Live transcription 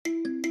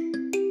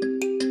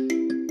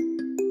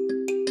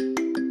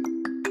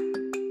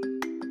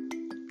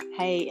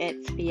Hey,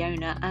 it's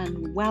Fiona,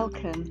 and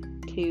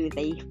welcome to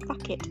the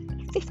Fuck It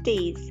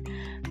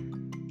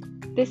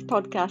 50s. This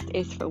podcast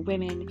is for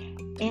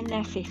women in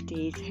their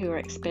 50s who are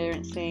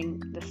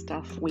experiencing the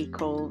stuff we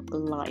call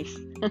life.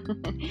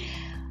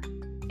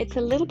 It's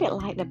a little bit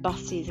like the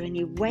buses. When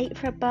you wait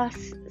for a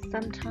bus,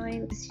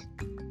 sometimes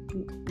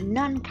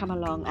none come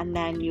along and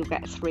then you'll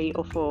get 3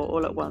 or 4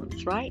 all at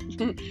once, right?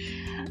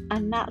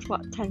 And that's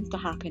what tends to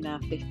happen in our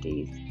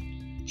 50s.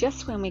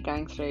 Just when we're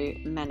going through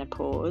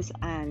menopause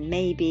and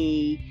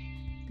maybe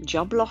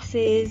job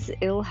losses,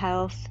 ill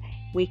health,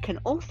 we can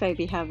also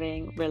be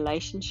having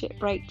relationship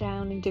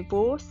breakdown and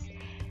divorce,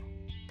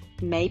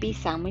 maybe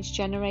sandwich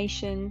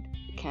generation,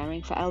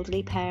 caring for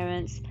elderly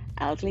parents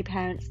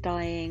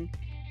dying,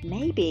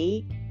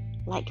 maybe,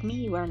 like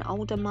me, you're an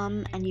older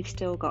mum and you've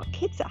still got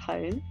kids at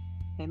home,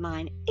 where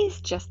mine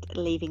is just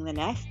leaving the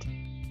nest,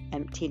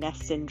 empty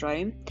nest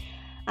syndrome.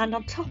 And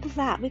on top of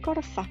that, we've got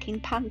a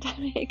fucking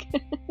pandemic.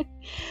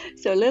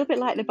 So a little bit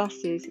like the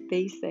buses,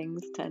 these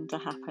things tend to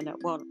happen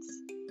at once.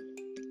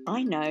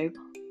 I know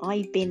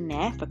I've been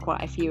there for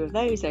quite a few of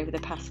those over the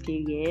past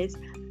few years.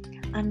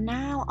 And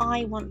now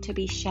I want to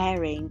be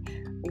sharing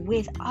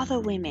with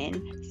other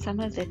women some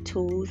of the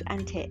tools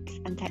and tips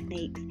and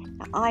techniques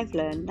that I've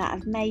learned that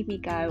have made me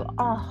go,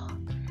 oh,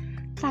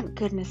 thank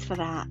goodness for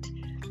that.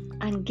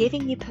 And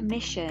giving you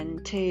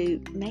permission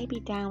to maybe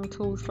down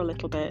tools for a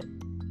little bit.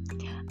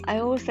 I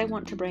also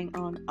want to bring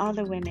on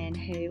other women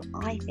who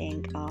I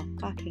think are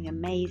fucking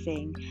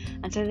amazing,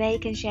 and so they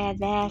can share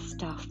their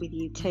stuff with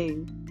you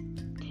too.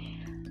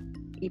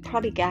 You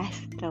probably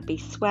guessed there'll be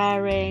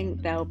swearing,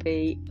 there'll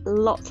be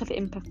lots of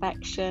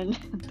imperfection,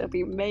 there'll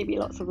be maybe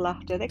lots of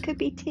laughter, there could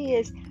be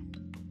tears.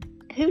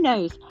 Who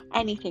knows?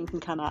 Anything can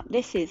come up.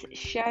 This is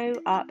Show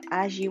Up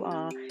As You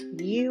Are.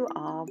 You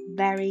are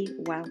very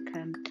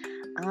welcome.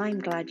 I'm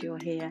glad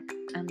you're here,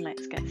 and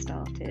let's get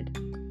started.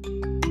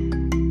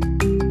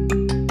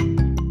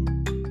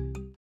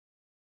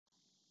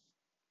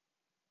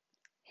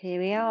 Here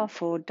we are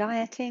for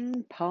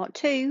Dieting Part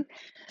 2.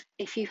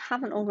 If you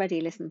haven't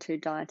already listened to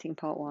Dieting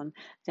Part 1,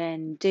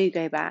 then do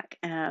go back.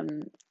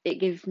 It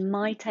gives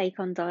my take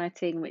on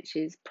dieting, which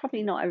is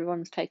probably not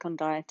everyone's take on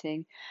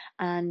dieting,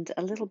 and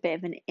a little bit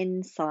of an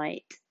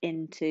insight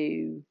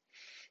into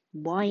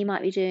why you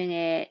might be doing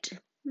it.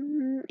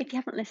 If you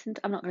haven't listened,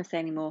 I'm not going to say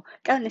any more.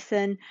 Go and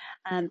listen.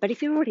 But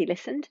if you've already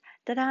listened,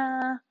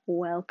 ta-da!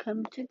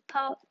 Welcome to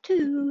Part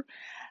 2.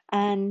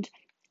 And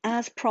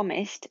as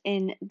promised,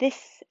 in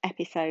this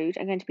episode,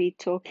 I'm going to be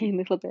talking a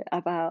little bit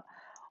about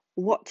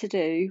what to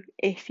do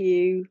if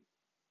you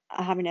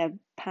are having a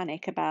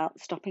panic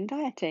about stopping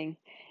dieting.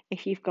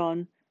 If you've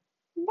gone,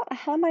 what the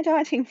hell am I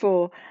dieting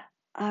for?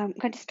 I'm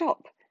going to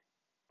stop.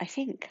 I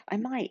think I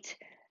might.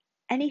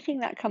 Anything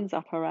that comes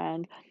up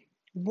around,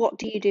 what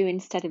do you do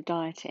instead of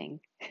dieting?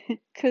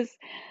 Because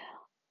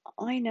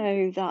I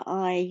know that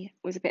I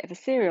was a bit of a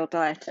serial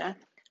dieter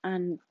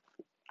and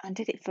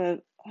did it for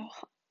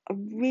a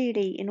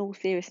really, in all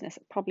seriousness,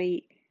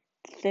 probably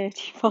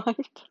 35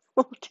 to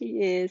 40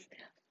 years,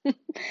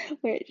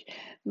 which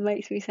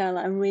makes me sound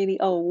like I'm really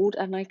old,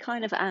 and I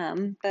kind of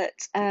am, but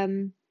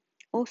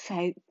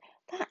also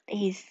that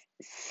is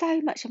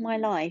so much of my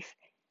life.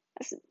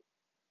 That's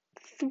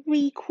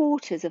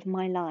 3/4 of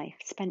my life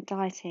spent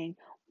dieting.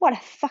 What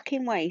a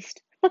fucking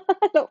waste.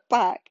 I look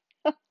back.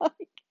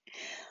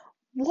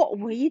 What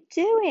were you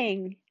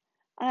doing?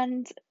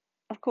 And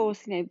of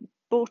course,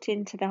 bought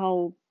into the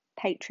whole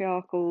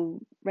patriarchal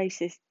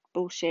racist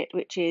bullshit,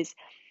 which is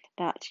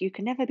that you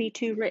can never be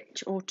too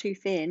rich or too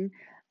thin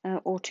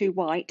or too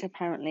white,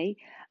 apparently.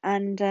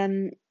 And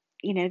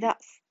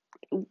that's,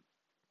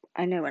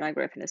 I know when I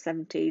grew up in the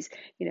 70s,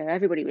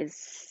 everybody was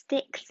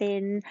stick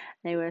thin.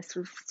 They were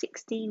sort of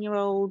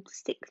 16-year-old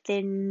stick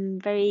thin,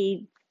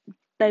 very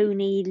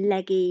bony,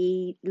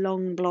 leggy,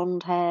 long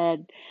blonde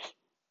haired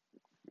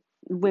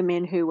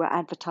women who were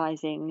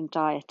advertising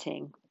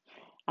dieting.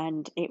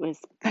 And it was,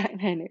 back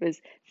then, it was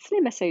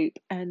Slimmer Soup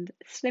and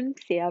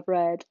Slimthia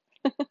bread.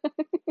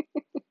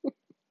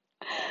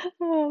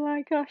 Oh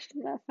my gosh,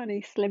 isn't that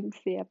funny?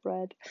 Slimthia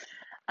bread.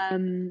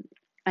 And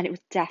it was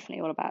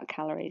definitely all about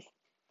calories.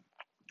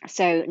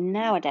 So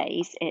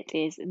nowadays it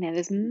is,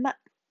 there's much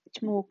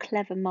more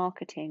clever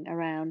marketing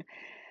around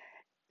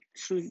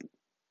sort of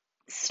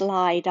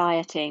sly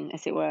dieting,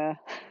 as it were.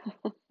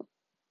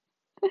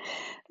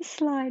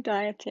 Sly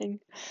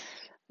dieting.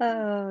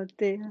 Oh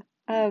dear.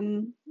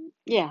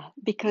 Yeah,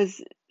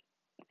 because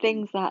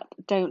things that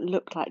don't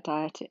look like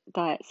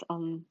diets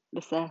on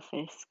the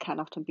surface can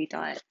often be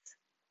diets.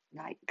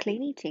 Like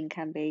clean eating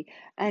can be,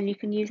 and you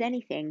can use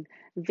anything.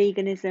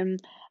 Veganism,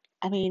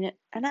 and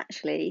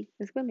actually,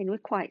 as women, we're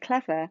quite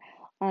clever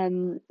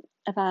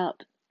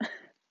about.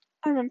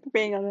 I remember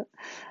being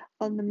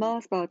on the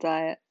Mars bar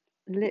diet,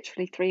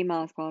 literally 3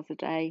 Mars bars a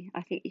day.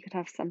 I think you could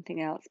have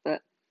something else,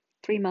 but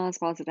 3 Mars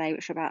bars a day,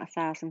 which are about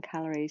 1,000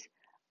 calories.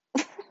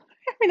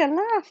 Having a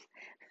laugh.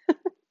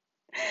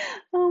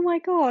 Oh my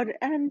God.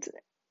 And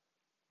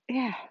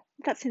yeah,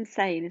 that's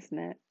insane, isn't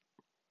it?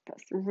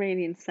 That's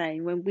really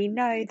insane when we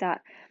know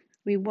that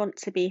We want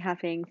to be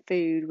having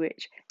food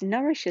which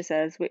nourishes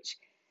us, which,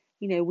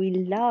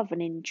 we love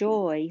and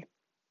enjoy.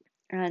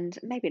 And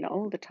maybe not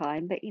all the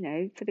time, but,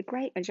 for the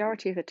great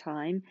majority of the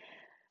time,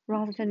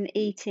 rather than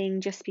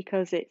eating just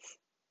because it's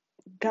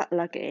gut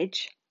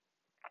luggage,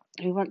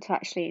 we want to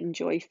actually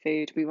enjoy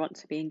food. We want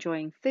to be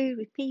enjoying food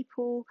with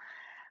people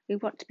we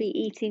want to be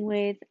eating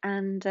with,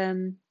 and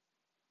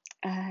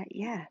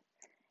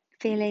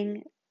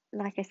feeling,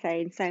 like I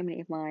say, in so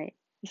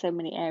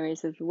many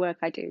areas of the work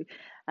I do,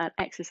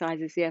 exercise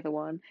is the other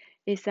one,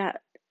 is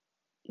that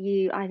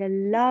you either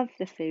love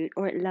the food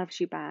or it loves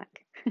you back.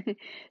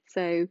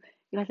 So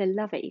you either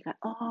love it, you go,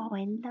 oh,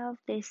 I love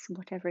this,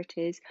 whatever it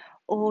is,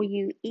 or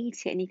you eat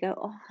it and you go,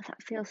 oh,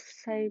 that feels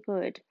so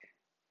good,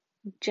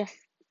 just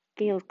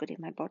feels good in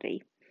my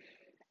body.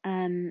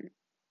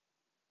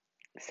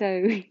 So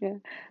yeah,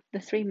 the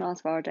 3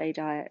 miles per hour day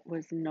diet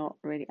was not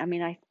really, I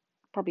mean, I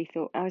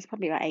was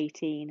probably about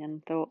 18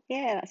 and thought,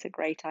 yeah, that's a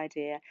great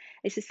idea.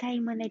 It's the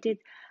same when they did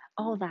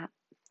all that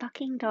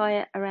fucking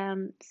diet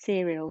around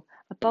cereal,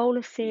 a bowl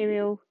of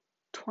cereal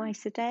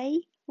twice a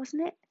day,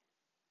 wasn't it?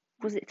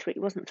 Was it three?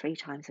 It wasn't 3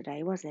 times a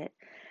day, was it?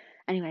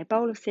 Anyway,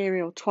 bowl of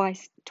cereal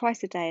twice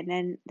a day,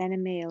 and then a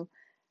meal.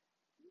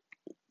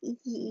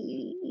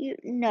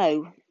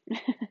 No,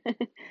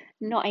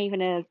 not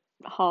even a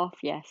half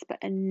yes, but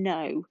a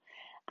no.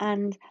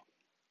 And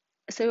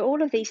so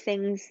all of these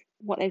things,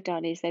 what they've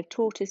done is they've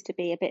taught us to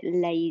be a bit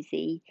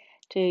lazy,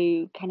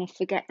 to kind of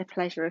forget the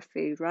pleasure of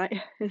food,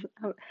 right?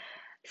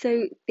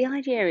 So the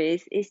idea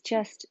is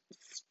just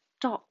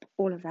stop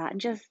all of that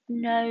and just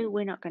no,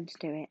 we're not going to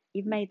do it.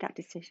 You've made that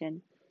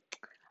decision.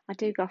 I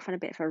do go off on a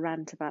bit of a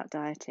rant about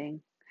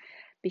dieting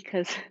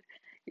because,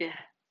 yeah,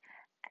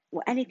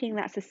 well, anything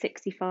that's a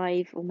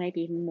 65 or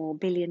maybe even more $1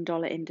 billion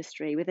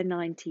industry with a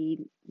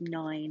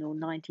 99 or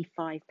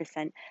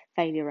 95%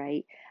 failure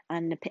rate,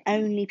 and the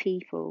only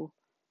people,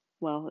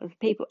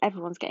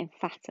 everyone's getting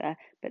fatter,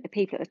 but the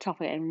people at the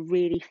top are getting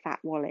really fat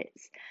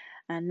wallets,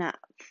 and that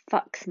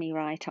fucks me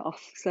right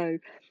off. So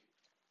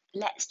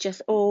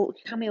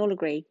can we all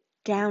agree,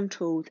 down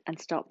tools and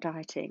stop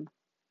dieting.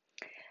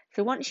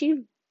 So once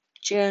you've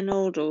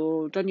journaled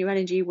or done your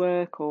energy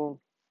work or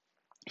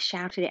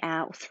shouted it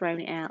out, or thrown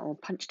it out, or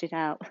punched it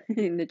out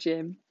in the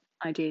gym,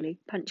 ideally,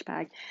 punch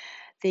bag,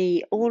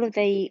 all of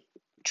the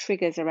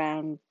triggers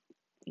around,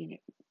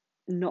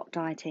 not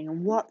dieting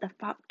and what the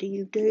fuck do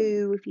you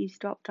do if you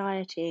stop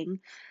dieting?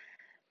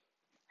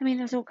 I mean,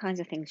 there's all kinds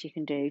of things you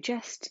can do.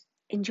 Just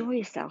enjoy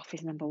yourself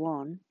is number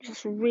one.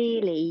 Just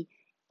really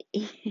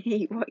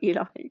eat what you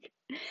like.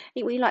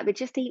 Eat what you like, but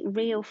just eat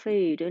real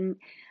food. And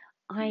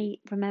I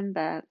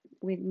remember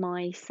with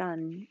my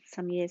son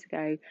some years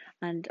ago,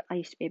 and I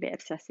used to be a bit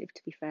obsessive,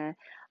 to be fair.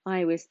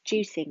 I was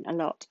juicing a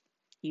lot.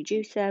 You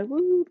juicer,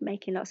 woo,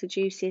 making lots of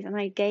juices. And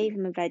I gave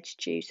him a veg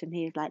juice, and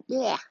he was like,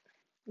 yeah,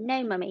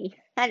 no, mummy,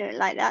 I don't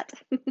like that.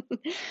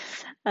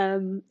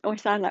 I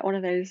sound like one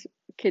of those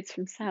kids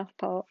from South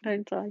Park,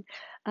 don't I?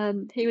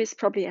 He was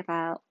probably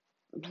about,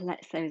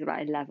 let's say, he was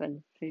about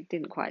 11. So he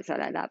didn't quite say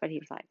like that, but he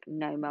was like,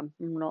 no, mum,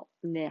 I'm not,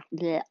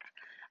 bleh.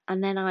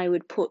 And then I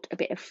would put a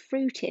bit of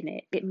fruit in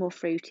it, a bit more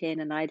fruit in,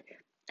 and I'd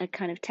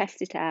kind of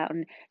test it out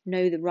and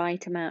know the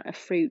right amount of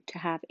fruit to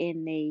have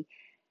in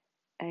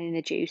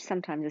the juice,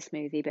 sometimes a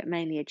smoothie, but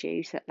mainly a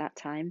juice at that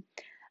time.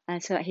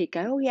 And so that he'd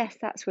go, oh yes,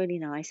 that's really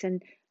nice.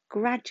 And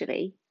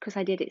gradually, because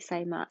I did it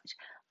so much,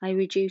 I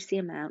reduced the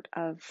amount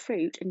of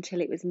fruit until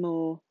it was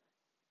more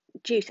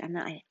juice. And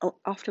I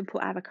often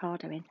put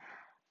avocado in,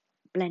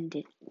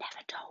 blended.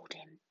 Never told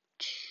him.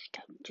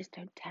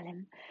 Don't tell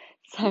him.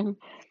 So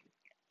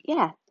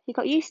yeah, he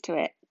got used to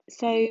it.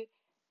 So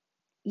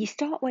you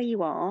start where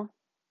you are,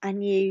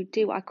 and you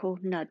do what I call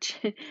nudge.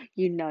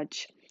 You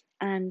nudge,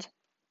 and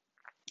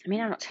I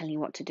mean, I'm not telling you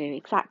what to do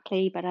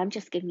exactly, but I'm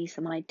just giving you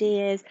some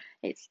ideas.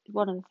 It's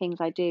one of the things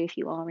I do. If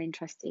you are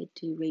interested,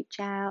 to reach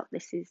out.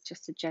 This is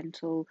just a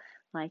gentle,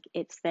 like,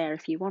 it's there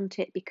if you want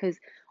it, because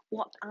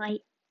what I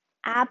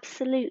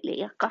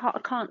absolutely, I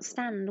can't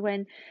stand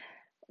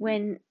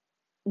when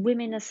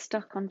women are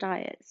stuck on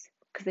diets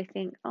because they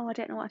think, oh, I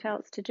don't know what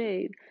else to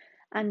do.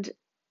 And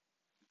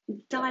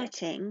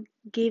dieting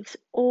gives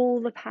all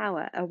the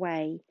power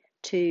away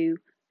to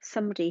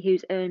somebody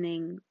who's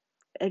earning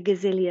a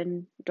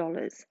gazillion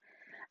dollars,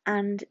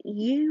 and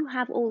you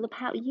have all the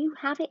power. You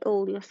have it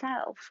all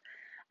yourself,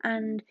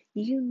 and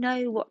you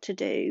know what to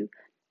do,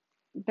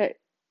 but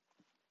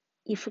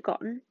you've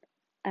forgotten.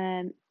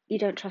 You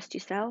don't trust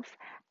yourself,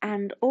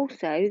 and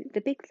also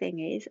the big thing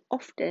is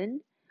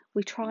often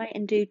we try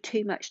and do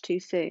too much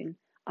too soon.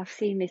 I've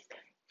seen this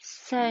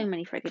so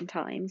many frigging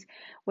times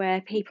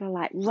where people are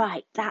like,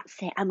 right,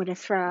 that's it, I'm going to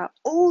throw out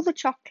all the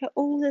chocolate,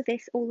 all of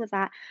this, all of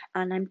that,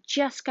 and I'm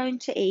just going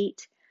to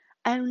eat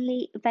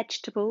only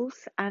vegetables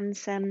and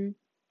some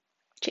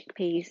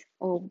chickpeas,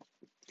 or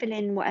fill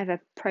in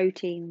whatever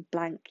protein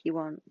blank you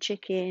want,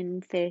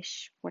 chicken,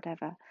 fish,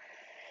 whatever.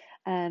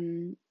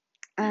 Um,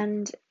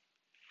 and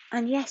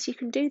and yes, you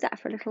can do that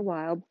for a little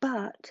while,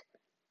 but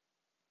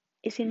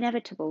it's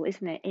inevitable,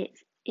 isn't it?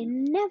 It's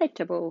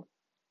inevitable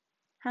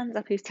hands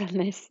up who's done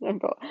this. I've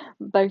got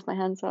both my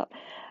hands up.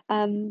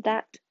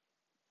 That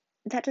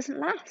doesn't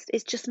last.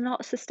 It's just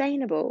not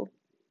sustainable.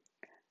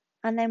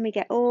 And then we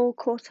get all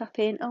caught up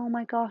in, oh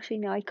my gosh,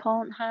 I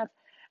can't have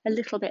a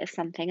little bit of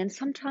something. And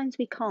sometimes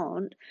we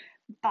can't,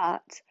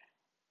 but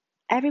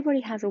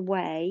everybody has a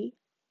way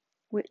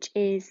which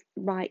is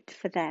right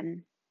for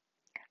them.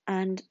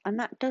 And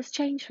that does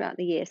change throughout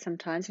the year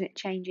sometimes, and it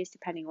changes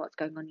depending on what's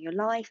going on in your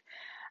life.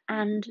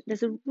 And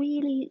there's a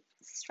really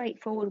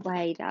straightforward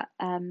way that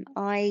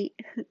I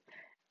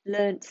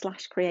learned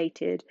 /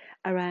 created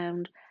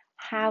around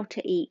how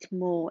to eat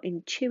more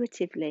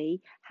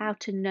intuitively, how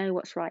to know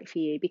what's right for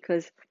you.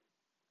 Because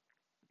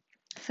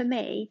for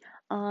me,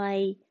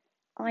 I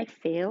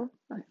feel,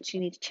 I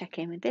actually need to check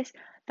in with this,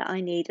 that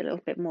I need a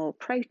little bit more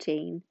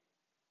protein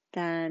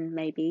than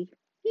maybe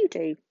you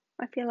do.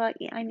 I feel like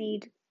I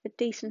need a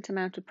decent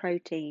amount of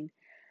protein.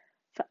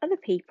 For other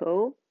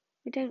people,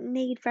 we don't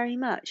need very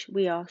much.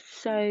 We are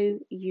so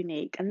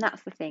unique, and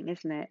that's the thing,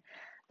 isn't it?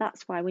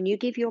 That's why when you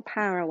give your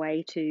power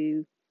away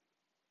to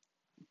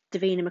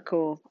Davina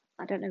McCall,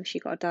 I don't know if she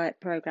got a diet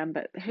program,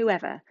 but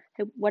whoever,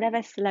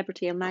 whatever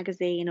celebrity or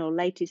magazine or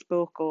latest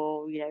book,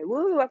 or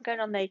woo, I'm going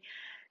on the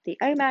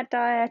OMAD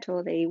diet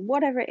or the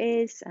whatever it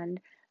is, and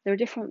there are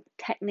different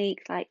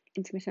techniques like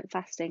intermittent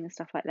fasting and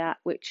stuff like that,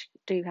 which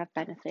do have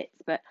benefits.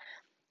 But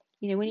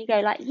when you go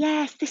like,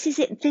 yes, this is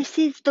it, this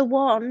is the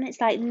one, it's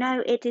like,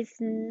 no, it is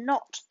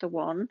not the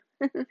one.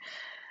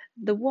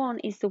 The one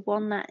is the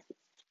one that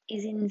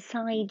is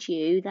inside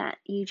you that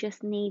you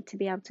just need to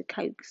be able to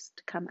coax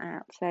to come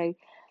out. So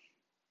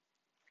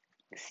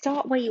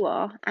start where you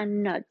are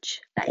and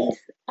nudge. That is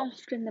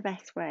often the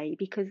best way,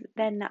 because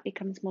then that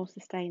becomes more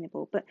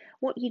sustainable. But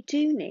what you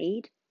do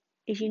need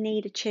is you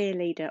need a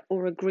cheerleader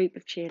or a group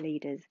of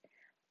cheerleaders.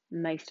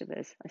 Most of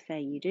us, I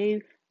say you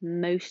do,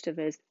 most of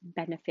us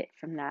benefit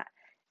from that.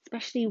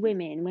 Especially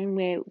women. When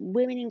we're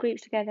women in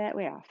groups together,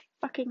 we are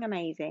fucking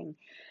amazing.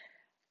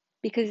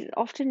 Because it's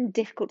often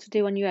difficult to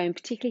do on your own,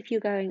 particularly if you're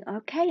going,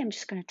 okay, I'm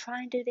just going to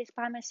try and do this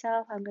by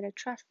myself. I'm going to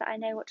trust that I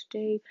know what to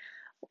do.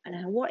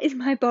 And what is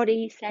my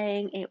body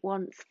saying it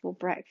wants for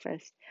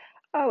breakfast?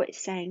 Oh,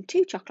 it's saying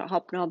 2 chocolate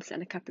hobnobs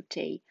and a cup of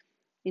tea.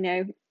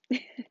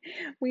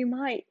 We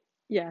might,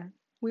 yeah,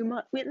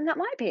 that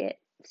might be it.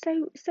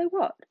 So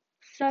what?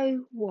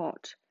 So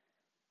what?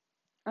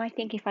 I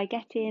think if I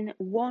get in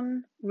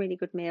one really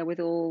good meal with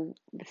all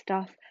the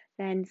stuff,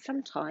 then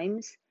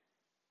sometimes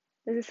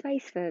there's a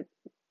space for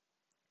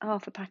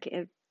half a packet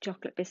of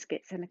chocolate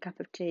biscuits and a cup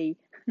of tea.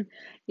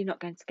 You're not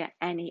going to get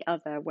any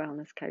other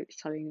wellness coach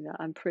telling you that,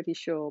 I'm pretty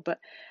sure. But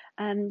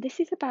this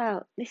is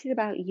about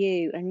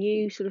you, and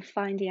you sort of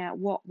finding out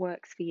what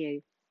works for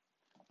you.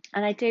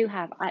 And I do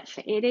have,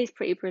 actually, it is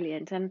pretty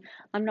brilliant, and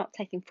I'm not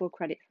taking full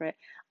credit for it.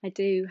 I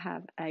do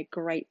have a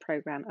great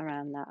program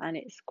around that, and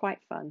it's quite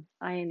fun.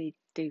 I only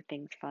do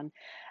things fun.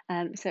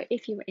 So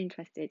if you're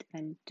interested,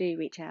 then do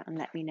reach out and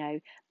let me know.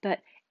 But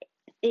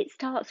it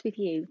starts with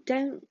you.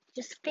 Don't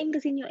just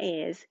fingers in your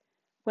ears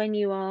when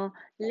you are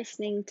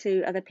listening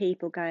to other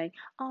people going,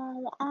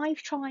 oh, I've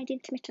tried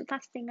intermittent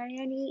fasting.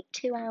 I only eat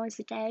 2 hours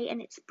a day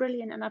and it's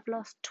brilliant, and I've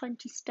lost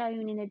 20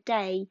 stone in a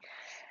day.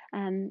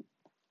 And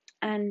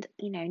then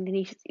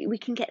we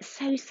can get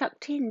so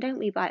sucked in, don't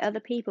we, by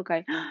other people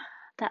going, oh,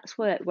 that's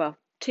worked. Well,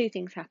 two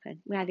things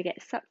happen. We either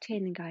get sucked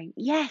in and going,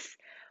 yes,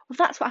 well,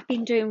 that's what I've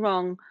been doing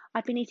wrong.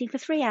 I've been eating for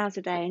 3 hours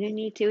a day and I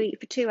need to eat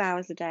for 2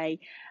 hours a day.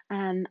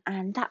 And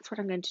that's what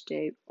I'm going to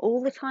do.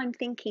 All the time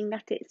thinking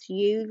that it's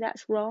you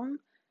that's wrong.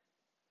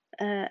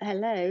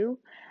 Hello.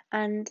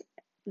 And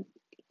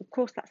of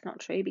course that's not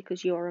true,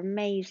 because you're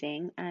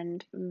amazing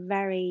and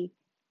very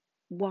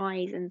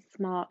wise and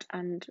smart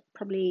and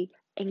probably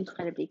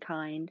incredibly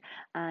kind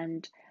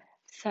and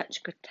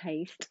such good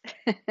taste.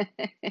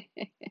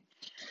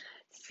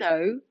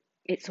 So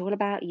it's all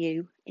about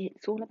you.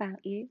 It's all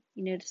about you.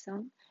 You know the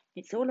song?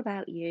 It's all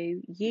about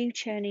you. You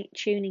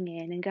tuning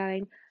in and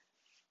going,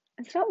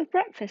 and start with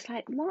breakfast.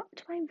 Like, what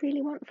do I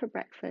really want for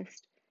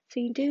breakfast? So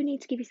you do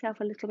need to give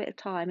yourself a little bit of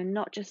time and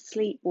not just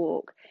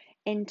sleepwalk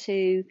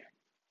into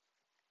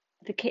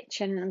the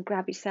kitchen and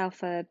grab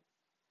yourself a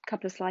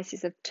couple of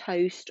slices of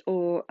toast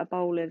or a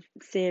bowl of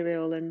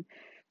cereal and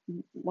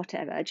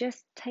whatever.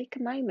 Just take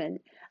a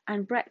moment.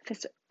 And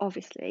breakfast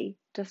obviously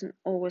doesn't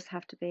always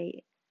have to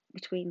be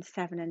between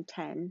 7 and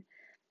 10.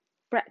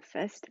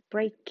 Breakfast,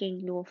 breaking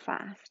your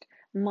fast,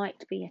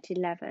 might be at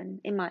 11.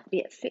 It might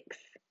be at 6.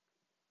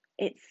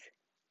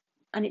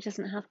 And it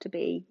doesn't have to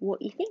be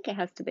what you think it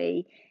has to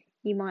be.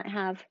 You might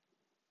have,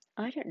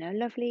 I don't know,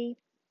 lovely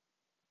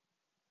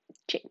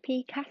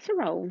chickpea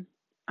casserole,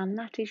 and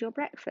that is your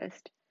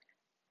breakfast.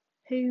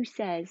 Who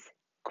says?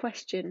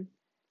 Question.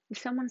 If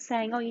someone's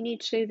saying, oh, you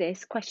need to do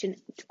this, question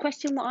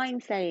what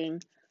I'm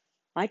saying.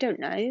 I don't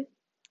know.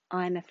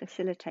 I'm a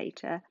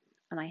facilitator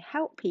and I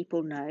help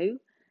people know,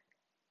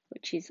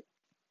 which is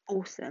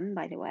awesome,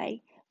 by the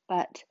way.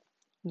 But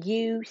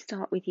you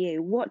start with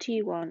you. What do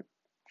you want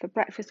for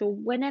breakfast, or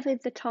whenever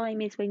the time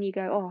is when you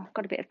go, oh, I've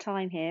got a bit of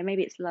time here,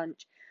 maybe it's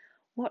lunch.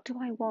 What do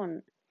I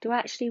want? Do I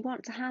actually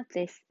want to have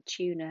this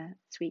tuna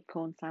sweet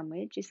corn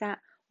sandwich? Is that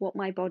what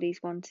my body's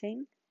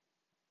wanting?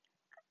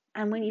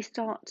 And when you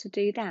start to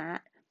do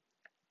that,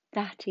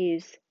 that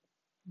is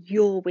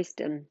your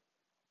wisdom.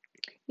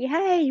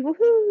 Yay,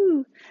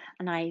 woohoo!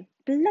 And I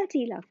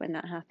bloody love when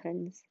that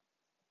happens.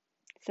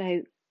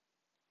 So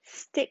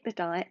stick the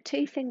diet,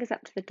 2 fingers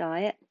up to the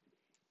diet.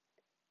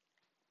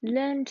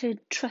 Learn to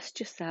trust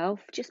yourself.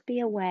 Just be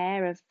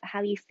aware of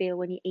how you feel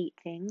when you eat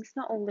things.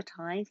 Not all the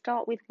time.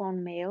 Start with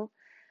one meal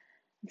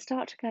and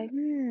start to go,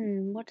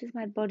 what does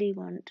my body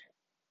want?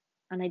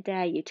 And I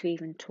dare you to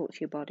even talk to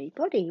your body.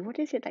 Body, what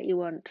is it that you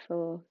want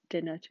for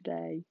dinner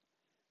today?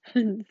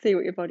 See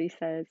what your body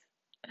says.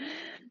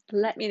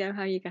 Let me know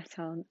how you get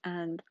on,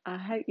 and I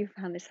hope you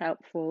found this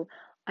helpful.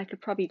 I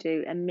could probably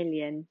do a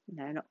million,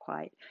 no, not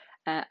quite.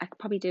 I could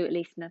probably do at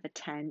least another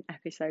 10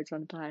 episodes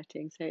on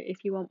dieting. So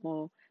if you want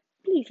more,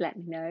 please let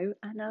me know,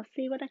 and I'll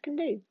see what I can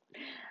do.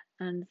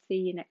 And see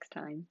you next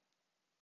time.